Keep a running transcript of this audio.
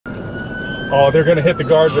Oh, they're gonna hit the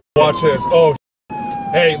guardrail. Watch this. Oh,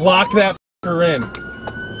 hey, lock that fucker in.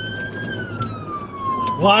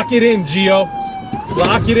 Lock it in, Gio.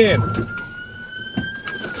 Lock it in.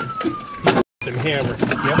 He's hammered.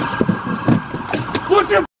 Yep. Put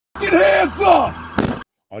your fucking hands up!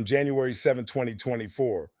 On January 7,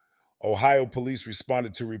 2024, Ohio police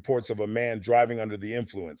responded to reports of a man driving under the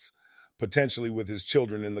influence, potentially with his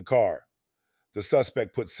children in the car. The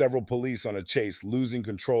suspect put several police on a chase, losing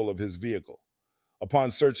control of his vehicle.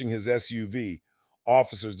 Upon searching his SUV,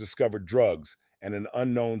 officers discovered drugs and an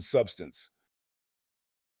unknown substance.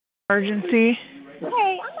 Emergency.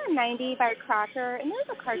 Hey, I'm on 90 by Crocker, and there's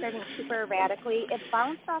a car driving super erratically. It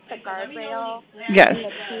bounced off the guardrail in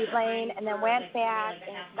the speed lane, and then went back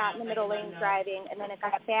and got in the middle lane driving, and then it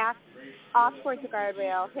got back off towards the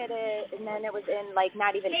guardrail, hit it, and then it was in, like,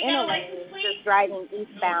 not even in a lane, just driving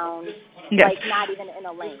eastbound, like, not even in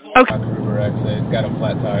a lane. Okay. River exit, it's got a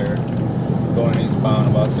flat tire, going eastbound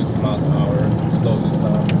about 60 miles an hour, slows and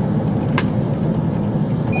stops.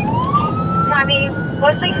 Copy.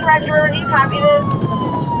 Westlake Roger, do you copy this?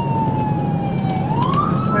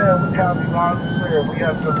 Yeah, we copy loud and clear. We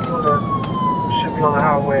have some unit should be on the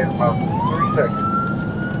highway in about 3 seconds.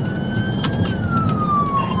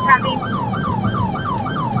 Copy.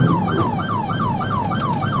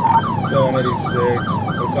 786,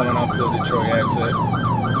 we're coming up to the Detroit exit,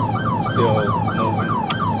 still moving.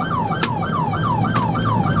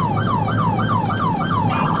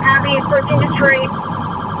 Copy, approaching Detroit.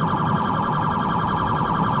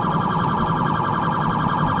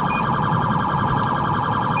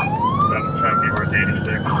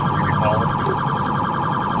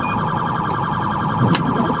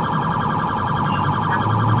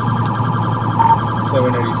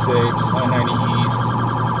 I-90 East.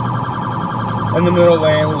 In the middle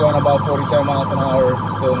lane, we're going about 47 miles an hour,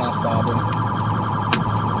 still not stopping.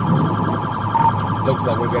 Looks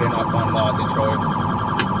like we're getting up on Detroit.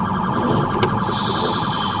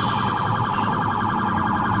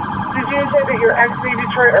 Did you say that you're exiting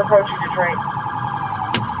Detroit or approaching Detroit?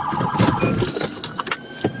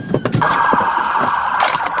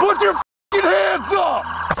 Put your fucking hands up!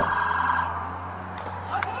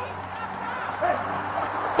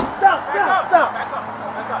 Stop!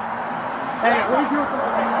 Hey, what are you doing?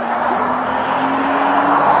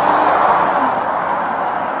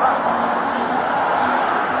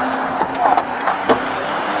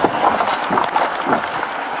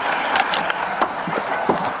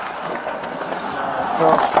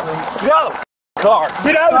 Get out of the car!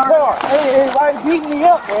 Get out of the car! Hey, why are you beating me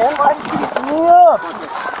up, man? Why are you beating me up?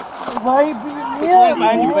 Why are you beating me up?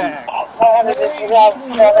 Behind your back.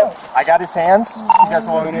 I got his hands. You guys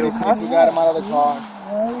want to get his hands? We got him out of the car.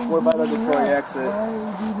 We're by the Detroit exit.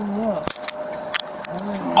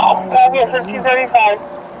 Oh, 1535.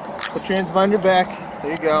 Put your hands behind your back.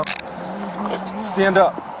 There you go. Stand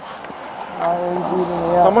up.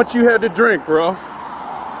 How much you had to drink, bro?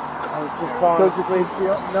 I was just falling asleep.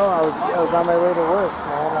 No, I was on my way to work,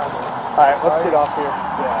 man. Alright, let's get off here.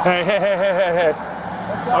 Yeah. Hey.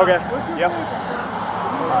 Okay. Yep.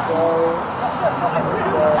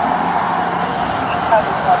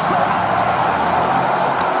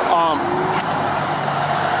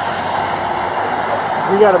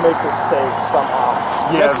 We gotta make this safe somehow.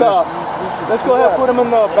 Yeah, let's go ahead and put him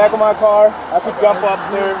in the back of my car. I could jump up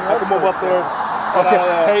there. I could move up there. Okay.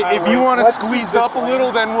 Hey, if you want to squeeze up a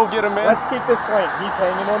little, then we'll get him in. Let's keep this lane. He's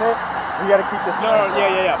hanging in it. We gotta keep this No,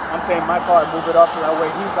 yeah. I'm saying my car, move it up so that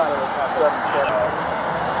way he's out of the car.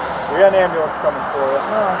 We got an ambulance coming for you.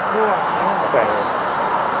 Thanks.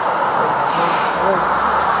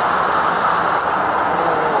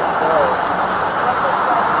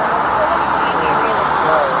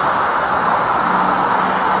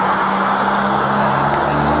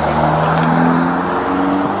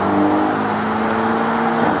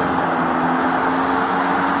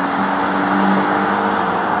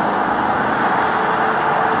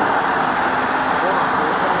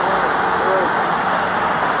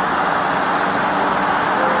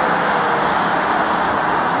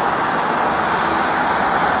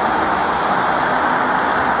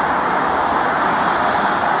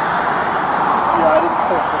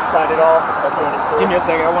 Give me a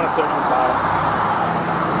second, I want to search his bottom.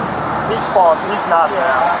 He's falling. He's not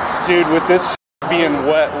down. Dude, with this being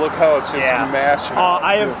wet, look how it's just mashing.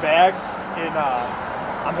 I have bags in,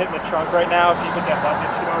 I'm hitting the trunk right now. If you put that button,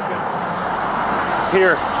 it should open.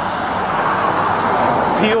 Here.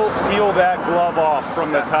 Peel that glove off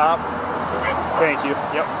from the top. Thank you.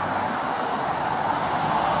 Yep.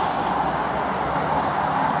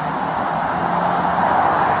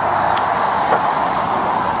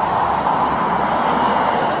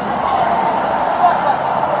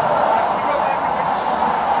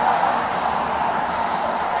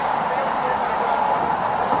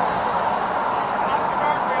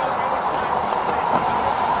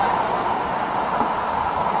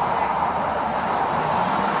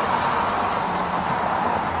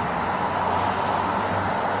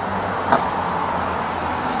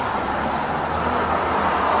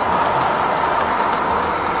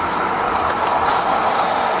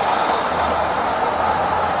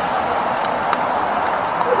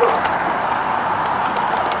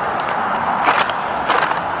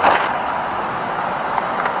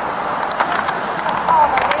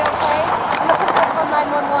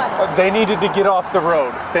 They needed to get off the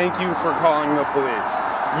road. Thank you for calling the police.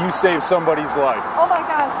 You saved somebody's life. Oh my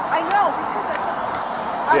gosh, I know.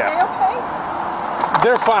 Are they okay?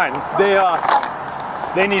 They're fine.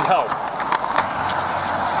 They need help.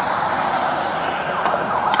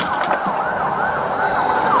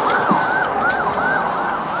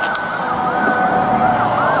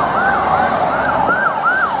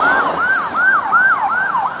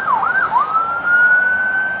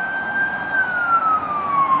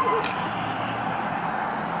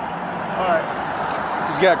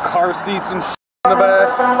 He's got car seats and shit in the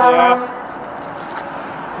back. Yeah.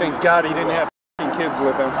 Thank God he didn't have kids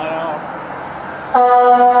with him. I know.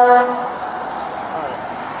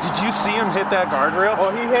 Did you see him hit that guardrail?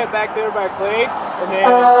 Well, he hit back there by Clay, and then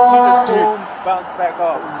he just boom, bounced back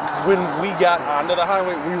up. When we got onto the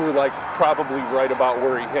highway, we were like probably right about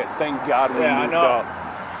where he hit. Thank God we moved up.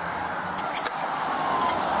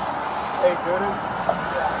 Hey, goodness.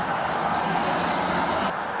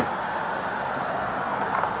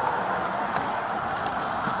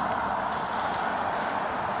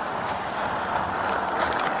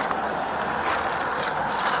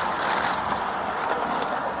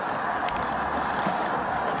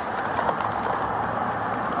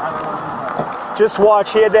 Just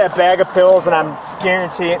watch, he had that bag of pills, and I'm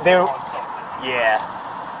guaranteeing they were,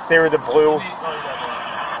 they were the blue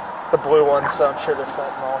ones, so I'm sure they're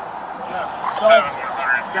fentanyl. So,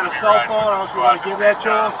 got a cell phone, I don't know if you want to give that to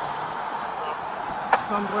him.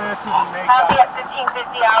 Sunglasses and makeup. Copy at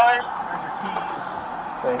 1550 hours. There's your keys.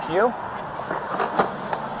 Thank you.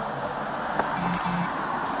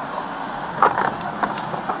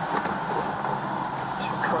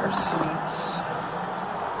 Two car seats.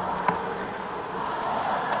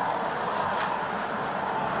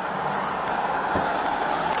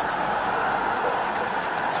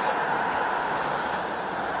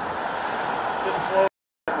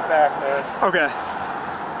 Okay.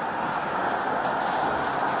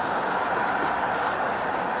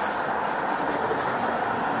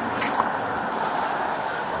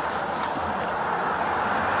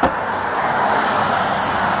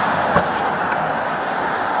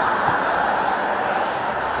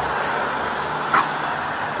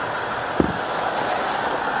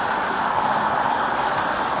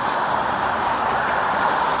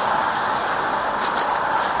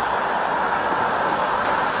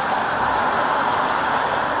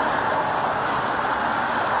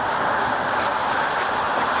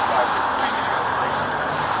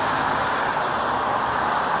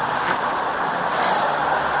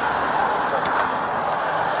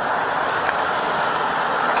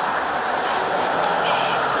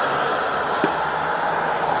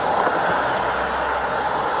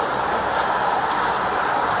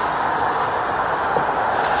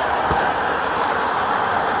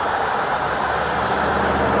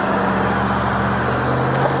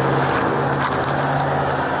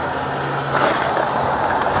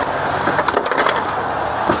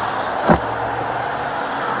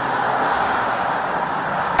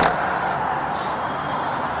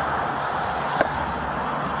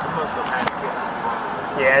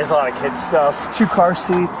 Yeah, there's a lot of kids stuff. 2 car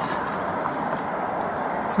seats.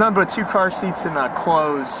 It's nothing but 2 car seats and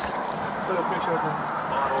clothes. Put a picture of the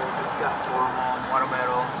bottle. It's got 4 of them, water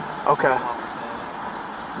metal. Okay.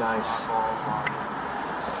 Nice.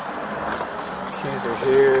 Keys are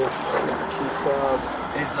here. Key fob.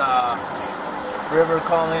 Is River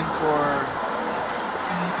calling for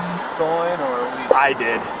towing, or we? I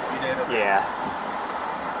did. You did? Okay. Yeah.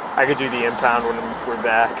 I could do the impound when we're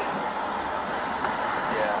back.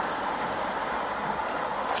 Yeah.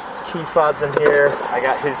 Key fob's in here. I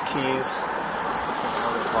got his keys.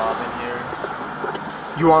 Another fob in here.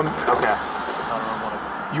 You want? Okay.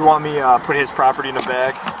 You want me put his property in a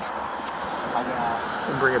bag I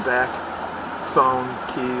got. and bring it back? Phone,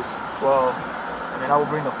 keys. Well, I mean, I will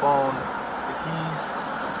bring the phone, the keys.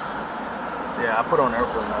 Yeah, I put on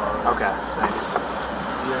airplane mode. Okay, thanks.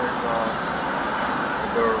 Here's the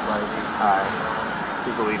girl's ID. Alright.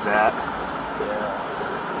 You believe that? Yeah.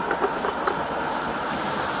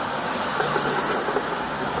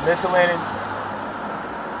 Miscellaneous.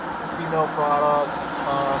 Female products,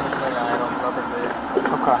 miscellaneous items, rubber band.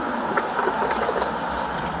 Okay.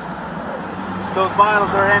 Those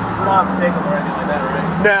vials are in, we don't have to take them or anything like that,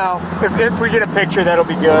 right? Now, if we get a picture, that'll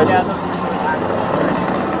be good. Yeah, those are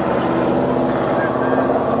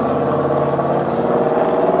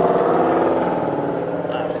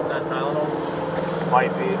Is that Tylenol?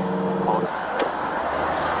 Might be.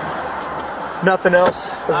 Nothing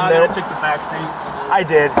else? I took the back seat. I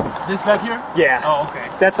did. This back here? Yeah. Oh, okay.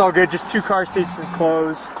 That's all good. Just 2 car seats and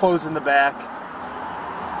clothes in the back.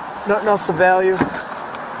 Nothing else of value.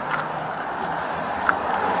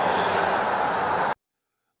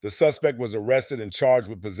 The suspect was arrested and charged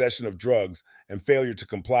with possession of drugs and failure to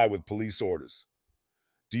comply with police orders.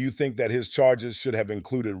 Do you think that his charges should have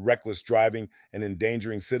included reckless driving and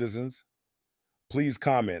endangering citizens? Please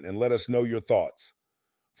comment and let us know your thoughts.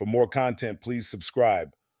 For more content, please subscribe,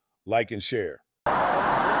 like, and share.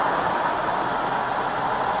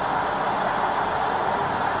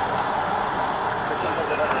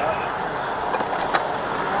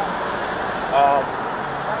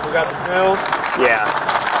 We got the bills. Yeah.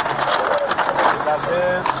 We got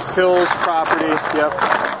this. Pills, property. Yep.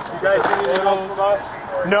 You guys need anything else from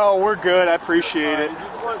us? No, we're good. I appreciate it. You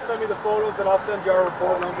just want to send me the photos and I'll send you our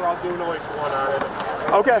report number. I'll do noise one on it.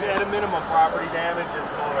 Okay. At a minimum, property damage is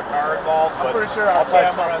on a car involved. I'm pretty sure I'll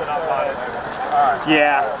type something up on it. All right.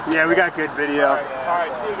 Yeah, we got good video. All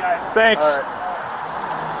right, see you guys. Thanks. All right.